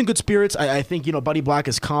 but he's in good spirits. I think Buddy Black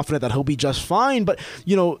is confident that he'll be just fine, but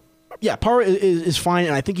Parra is fine,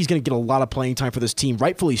 and I think he's going to get a lot of playing time for this team,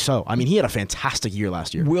 rightfully so. I mean, he had a fantastic year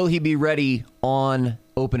last year. Will he be ready on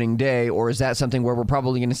opening day, or is that something where we're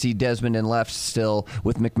probably going to see Desmond in left still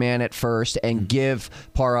with McMahon at first and give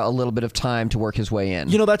Parra a little bit of time to work his way in?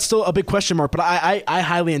 That's still a big question mark, but I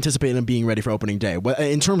highly anticipate him being ready for opening day.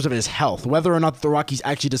 In terms of his health, whether or not the Rockies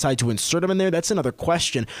actually decide to insert him in there, that's another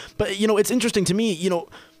question. But, it's interesting to me,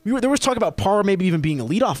 there was talk about Parra maybe even being a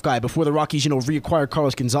leadoff guy before the Rockies, reacquired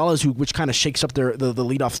Carlos Gonzalez, which kind of shakes up the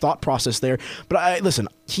leadoff thought process there. But listen,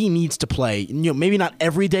 he needs to play, maybe not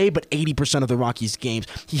every day, but 80% of the Rockies' games.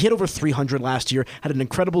 He hit over 300 last year, had an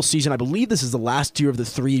incredible season. I believe this is the last year of the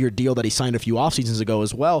 3-year deal that he signed a few off seasons ago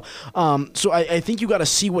as well. So I think you got to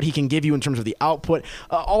see what he can give you in terms of the output.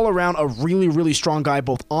 All around, a really, really strong guy,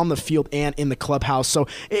 both on the field and in the clubhouse. So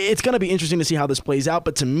it's going to be interesting to see how this plays out.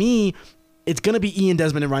 But to me, it's going to be Ian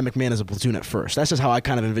Desmond and Ryan McMahon as a platoon at first. That's just how I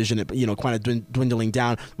kind of envision it, kind of dwindling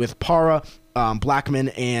down with Parra, Blackman,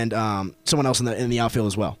 and someone else in the outfield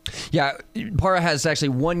as well. Yeah, Parra has actually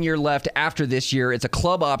 1 year left after this year. It's a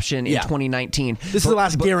club option in 2019. This is the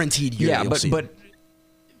last guaranteed year. Yeah, but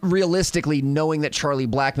realistically, knowing that Charlie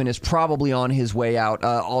Blackman is probably on his way out,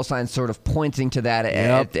 all signs sort of pointing to that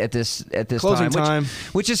at this closing time,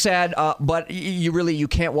 which is sad. But you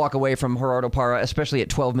can't walk away from Gerardo Parra, especially at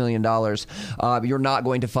 $12 million. You're not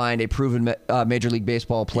going to find a proven Major League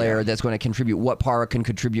Baseball player that's going to contribute what Parra can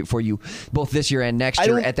contribute for you both this year and next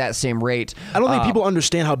year at that same rate. I don't think people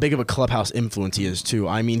understand how big of a clubhouse influence he is too.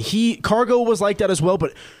 I mean, Cargo was like that as well,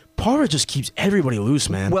 but Parra just keeps everybody loose,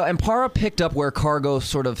 man. Well, and Parra picked up where Cargo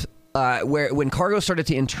sort of when Cargo started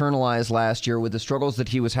to internalize last year with the struggles that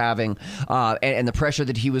he was having and the pressure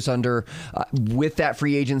that he was under with that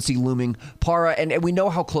free agency looming. Parra, and we know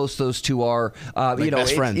how close those two are.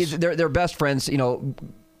 Best friends. They're best friends.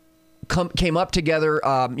 Came up together,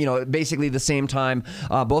 basically the same time,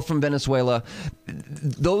 both from Venezuela.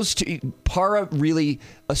 Those two, Parra really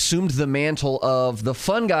assumed the mantle of the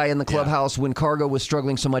fun guy in the clubhouse when Cargo was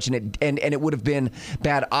struggling so much, and it would have been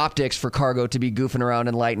bad optics for Cargo to be goofing around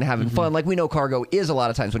and light and having fun, like we know Cargo is a lot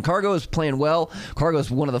of times. When Cargo is playing well, Cargo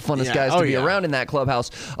is one of the funnest guys to be around in that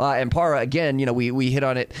clubhouse. And Parra, again, we hit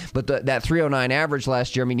on it, but that 309 average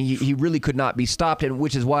last year, I mean, he really could not be stopped, and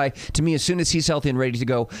which is why, to me, as soon as he's healthy and ready to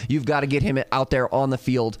go, you've got to get him out there on the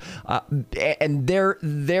field. And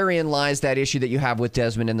therein lies that issue that you have with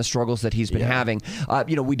Desmond and the struggles that he's been having.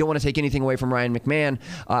 We don't want to take anything away from Ryan McMahon,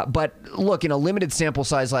 but look, in a limited sample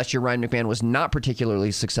size last year, Ryan McMahon was not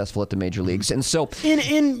particularly successful at the major leagues, and so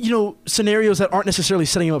in scenarios that aren't necessarily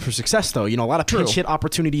setting him up for success, though, a lot of pinch hit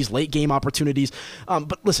opportunities, late game opportunities.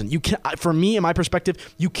 But listen, for me, in my perspective,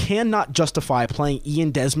 you cannot justify playing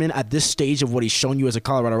Ian Desmond at this stage of what he's shown you as a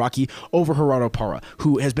Colorado Rocky over Gerardo Parra,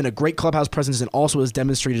 who has been a great clubhouse presence and also has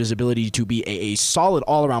demonstrated his ability to be a solid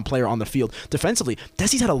all-around player on the field. Defensively,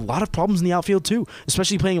 Desi's had a lot of problems in the outfield too,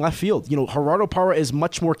 especially playing left field. Gerardo Parra is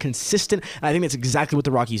much more consistent, and I think that's exactly what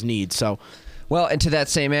the Rockies need. So, well, and to that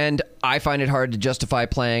same end, I find it hard to justify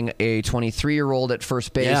playing a 23-year-old at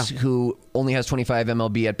first base who only has 25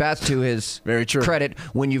 MLB at-bats to his credit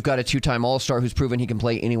when you've got a two-time All-Star who's proven he can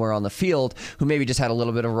play anywhere on the field, who maybe just had a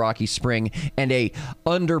little bit of a rocky spring and a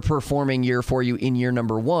underperforming year for you in year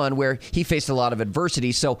number one where he faced a lot of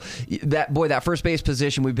adversity. So that first base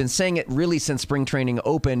position, we've been saying it really since spring training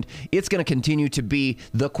opened, it's going to continue to be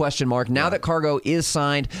the question mark. Now that Cargo is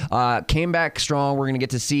signed, came back strong, we're going to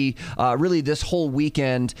get to see really this whole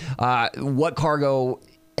weekend what Cargo,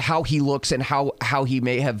 how he looks and how he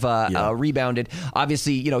may have rebounded.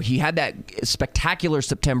 Obviously, he had that spectacular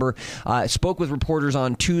September, spoke with reporters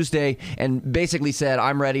on Tuesday and basically said,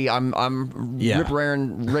 I'm ready. I'm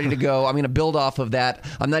rip-raring, ready to go. I'm going to build off of that.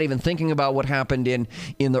 I'm not even thinking about what happened in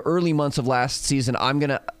the early months of last season.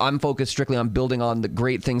 I'm focused strictly on building on the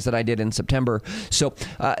great things that I did in September. So,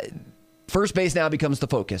 first base now becomes the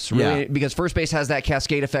focus, really, because first base has that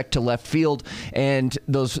cascade effect to left field and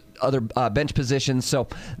those other bench positions. So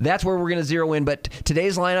that's where we're going to zero in. But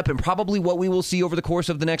today's lineup and probably what we will see over the course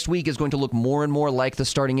of the next week is going to look more and more like the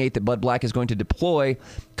starting eight that Bud Black is going to deploy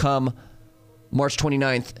come March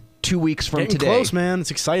 29th. 2 weeks from Getting today. Close, man.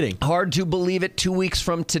 It's exciting. Hard to believe it. 2 weeks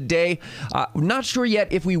from today. Not sure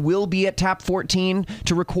yet if we will be at Tap 14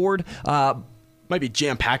 to record. Might be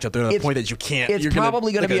jam-packed up there to the point that you can't. It's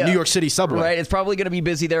probably going to be a New York City subway. Right, it's probably going to be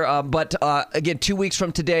busy there. But again, 2 weeks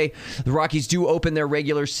from today, the Rockies do open their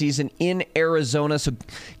regular season in Arizona. So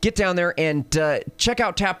get down there and check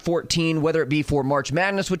out Tap 14, whether it be for March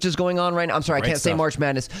Madness, which is going on right now. I'm sorry, I can't say March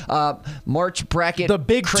Madness. March bracket, the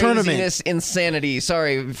big craziness, tournament, insanity.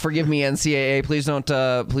 Sorry, forgive me, NCAA.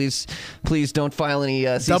 Please don't file any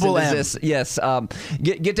cease and desist. Yes,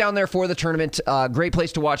 get down there for the tournament. Great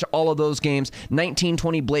place to watch all of those games.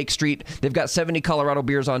 1920 Blake Street. They've got 70 Colorado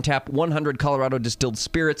beers on tap, 100 Colorado distilled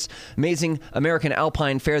spirits, amazing American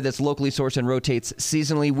Alpine fare that's locally sourced and rotates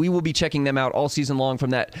seasonally. We will be checking them out all season long from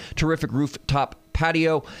that terrific rooftop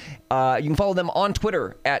patio. You can follow them on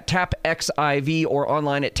Twitter at TapXIV or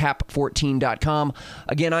online at tap14.com.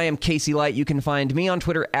 Again, I am Casey Light. You can find me on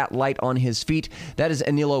Twitter at Light on His Feet. That is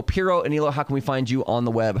Anilo Piro. Anilo, how can we find you on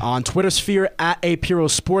the web? On Twitter sphere at APiro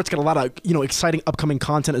Sports. Got a lot of exciting upcoming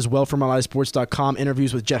content as well from MileHighSports.com.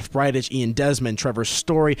 Interviews with Jeff Bridich, Ian Desmond, Trevor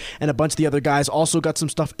Story, and a bunch of the other guys. Also got some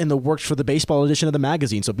stuff in the works for the baseball edition of the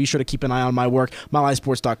magazine. So be sure to keep an eye on my work,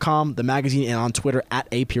 MileHighSports.com, the magazine, and on Twitter at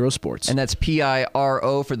APiro Sports. And that's Piro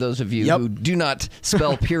for those of you who do not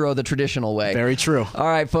spell Piro the traditional way. Very true. All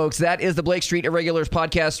right, folks, that is the Blake Street Irregulars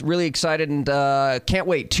podcast. Really excited and can't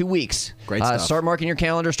wait. 2 weeks. Great stuff. Start marking your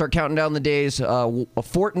calendar. Start counting down the days. A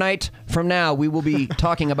fortnight from now, we will be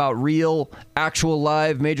talking about real, actual,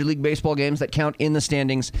 live Major League Baseball games that count in the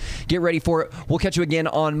standings. Get ready for it. We'll catch you again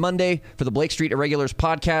on Monday for the Blake Street Irregulars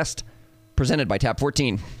podcast, presented by Tap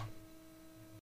 14.